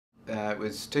It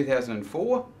was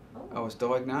 2004. Oh. I was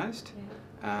diagnosed.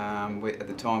 Yeah. At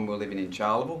the time we were living in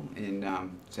Charleville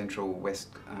in central west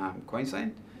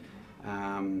Queensland.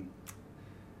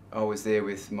 I was there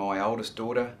with my oldest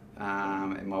daughter,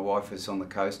 and my wife was on the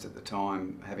coast at the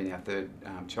time having our third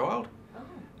child.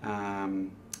 Oh.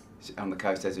 On the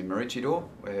coast as in Maroochydore,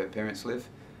 where her parents live.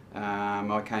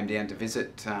 I came down to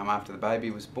visit after the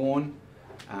baby was born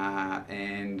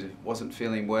and wasn't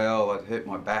feeling well. I'd hurt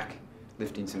my back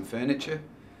lifting some furniture.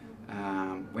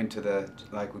 Went to the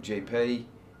local GP.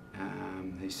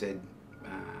 He said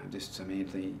just some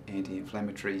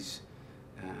anti-inflammatories.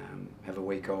 Have a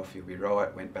week off, you'll be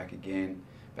right. Went back again,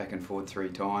 back and forth 3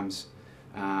 times.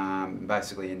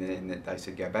 Basically, they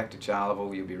said go back to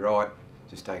Charleville, you'll be right.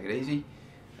 Just take it easy.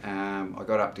 I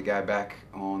got up to go back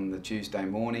on the Tuesday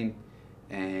morning,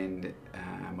 and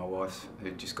my wife,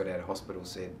 who just got out of hospital,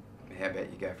 said, how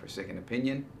about you go for a second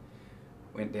opinion?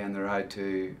 Went down the road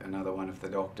to another one of the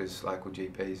doctors, local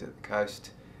GPs at the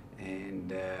coast,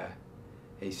 and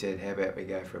he said, how about we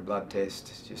go for a blood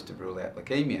test just to rule out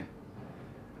leukaemia?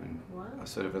 And wow. I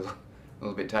was sort of a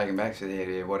little bit taken back, said,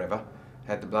 yeah, whatever.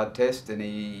 Had the blood test, and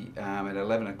he at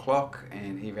 11 o'clock,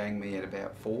 and he rang me at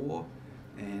about 4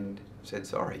 and said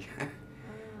sorry.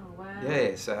 Oh, wow.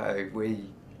 Yeah, so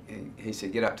he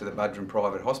said get up to the Budrum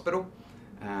Private Hospital.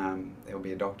 There'll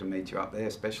be a doctor meet you up there,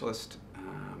 a specialist.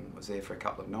 Was there for a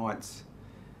couple of nights.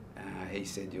 He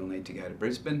said you'll need to go to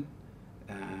Brisbane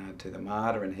to the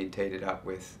Mater, and he teed it up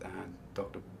with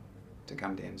Doctor to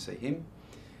come down and see him.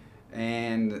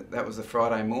 And that was the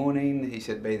Friday morning. He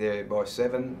said be there by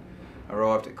 7.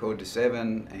 Arrived at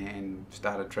 7:15 and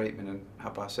started treatment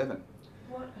at 7:30.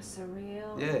 What a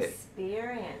surreal Yeah.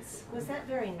 experience. Was that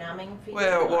very numbing for you?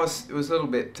 Well, it was a little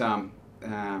bit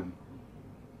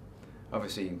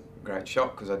obviously great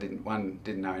shock, because I didn't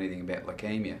know anything about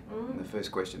leukaemia. And the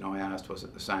first question I asked was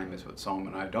it the same as what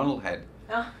Simon O'Donnell had,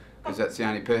 because that's the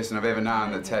only person I've ever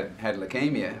known that's had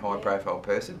leukaemia, high profile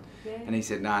person. Yeah. And he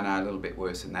said no, a little bit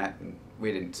worse than that, and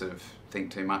we didn't sort of think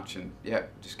too much, and yeah,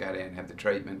 just go down and have the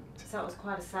treatment. So it was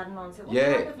quite a sudden onset. What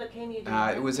Yeah. type of leukemia did you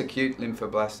have? It was acute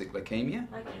lymphoblastic leukemia.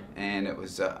 Okay. And it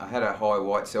was I had a high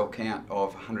white cell count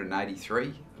of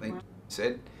 183, I think. Wow.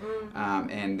 Said,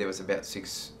 and there was about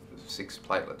six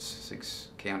platelets,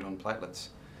 6 count on platelets.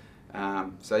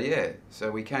 So yeah,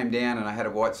 so we came down and I had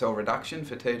a white cell reduction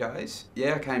for 2 days.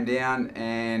 Yeah, I came down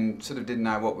and sort of didn't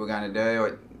know what we were going to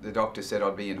do. The doctor said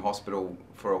I'd be in hospital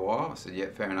for a while. I said, yeah,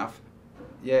 fair enough.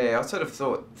 Yeah, I sort of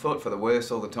thought for the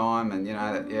worst all the time, and you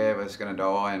know that I was going to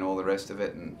die and all the rest of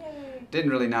it, and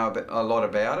didn't really know a lot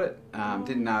about it.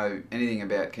 Didn't know anything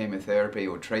about chemotherapy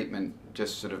or treatment.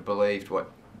 Just sort of believed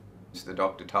what the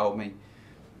doctor told me.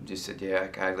 Just said, yeah,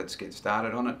 okay, let's get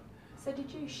started on it. So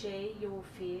did you share your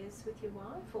fears with your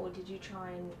wife, or did you try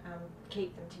and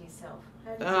keep them to yourself?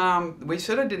 We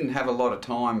sort of didn't have a lot of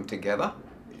time together.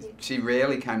 She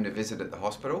rarely came to visit at the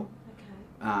hospital.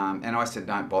 Okay. And I said,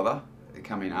 don't bother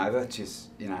coming over, just,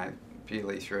 you know,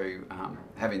 purely through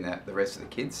having the rest of the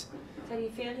kids. So do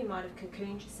you feel you might have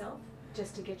cocooned yourself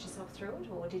just to get yourself through it,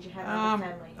 or did you have other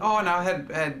family? Oh no, I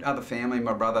had other family.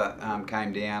 My brother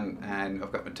came down, and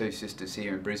I've got my 2 sisters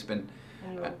here in Brisbane.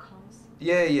 And you're all close?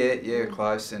 Yeah,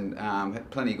 close, and had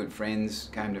plenty of good friends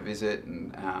came to visit,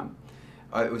 and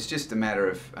it was just a matter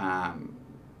of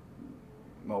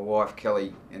my wife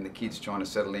Kelly and the kids trying to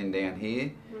settle in down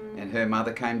here, and her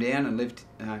mother came down and lived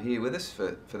here with us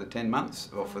for the 10 months,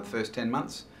 or for the first 10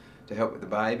 months, to help with the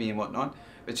baby and whatnot.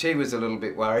 But she was a little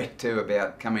bit worried too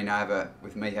about coming over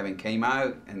with me having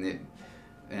chemo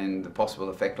and the possible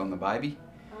effect on the baby,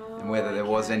 and whether there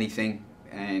was anything,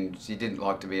 and she didn't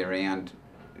like to be around,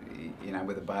 you know,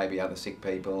 with a baby, other sick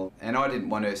people, and I didn't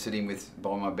want her sitting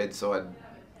by my bedside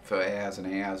for hours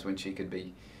and hours when she could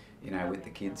be, you know, with the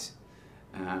kids.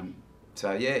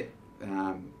 So yeah.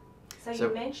 So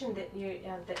you mentioned that you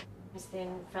that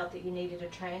then felt that you needed a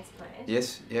transplant.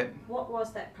 Yes, yeah. What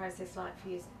was that process like for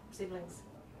your siblings?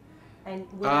 And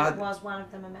was one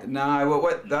of them a match? No, well,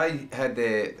 what they had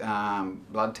their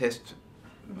blood test,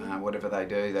 whatever they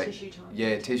do. Tissue typing.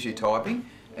 Yeah, tissue typing,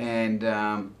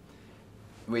 and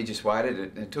we just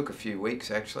waited. It took a few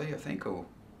weeks actually, I think, or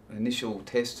initial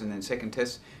tests and then second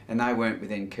tests, and they weren't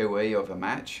within QE of a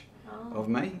match of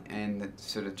me, and it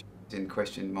sort of didn't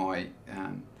question my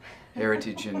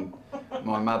heritage and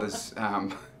my mother's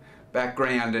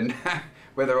background and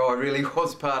whether I really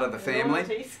was part of the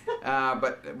family.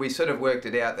 But we sort of worked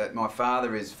it out that my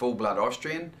father is full blood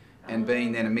Austrian, and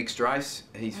being then a mixed race,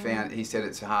 he said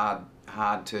it's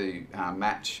hard to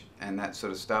match and that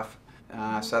sort of stuff.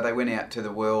 So they went out to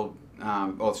the World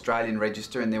Australian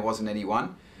Register, and there wasn't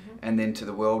anyone, and then to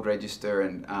the World Register,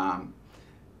 and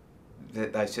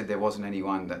they said there wasn't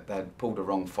anyone, that they'd pulled a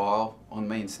wrong file on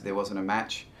me and said there wasn't a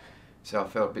match. So I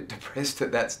felt a bit depressed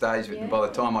at that stage, but by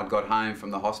the time I'd got home from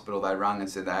the hospital, they rung and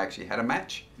said they actually had a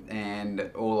match.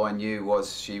 And all I knew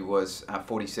was she was a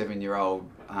 47-year-old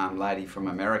lady from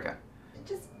America.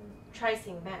 Just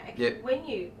tracing back, Yep. when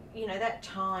you know, that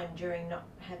time during not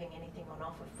having anything on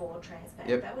offer for transplant,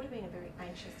 Yep. that would have been a very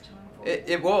anxious time for you.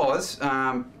 It was.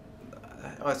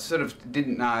 I sort of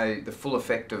didn't know the full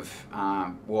effect of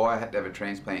why I had to have a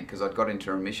transplant, because I'd got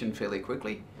into remission fairly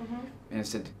quickly. And I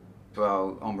said,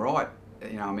 well, I'm right,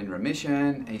 you know, I'm in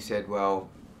remission. He said, well,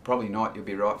 probably not, you'll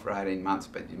be right for 18 months,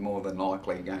 but you're more than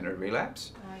likely going to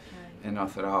relapse. Okay. And I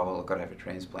thought, oh, well, I've got to have a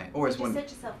transplant. Always Did you set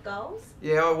yourself goals?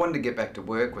 Yeah, I wanted to get back to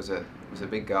work was a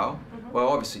big goal. Well,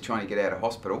 obviously trying to get out of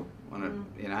hospital,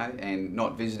 you know, and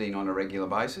not visiting on a regular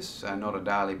basis, so not a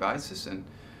daily basis, and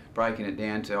breaking it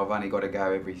down to I've only got to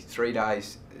go every 3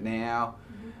 days now.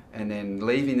 And then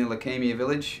leaving the Leukaemia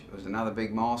village was another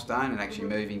big milestone, and actually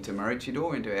moving to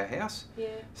Maroochydore into our house. Yeah.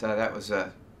 So that was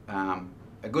a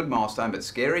good milestone, but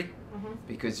scary,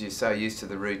 because you're so used to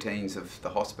the routines of the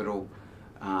hospital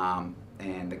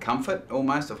and the comfort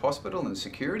almost of hospital and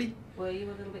security. Were you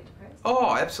a little bit depressed?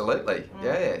 Oh, absolutely,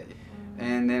 yeah.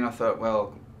 And then I thought,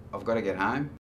 well, I've got to get home.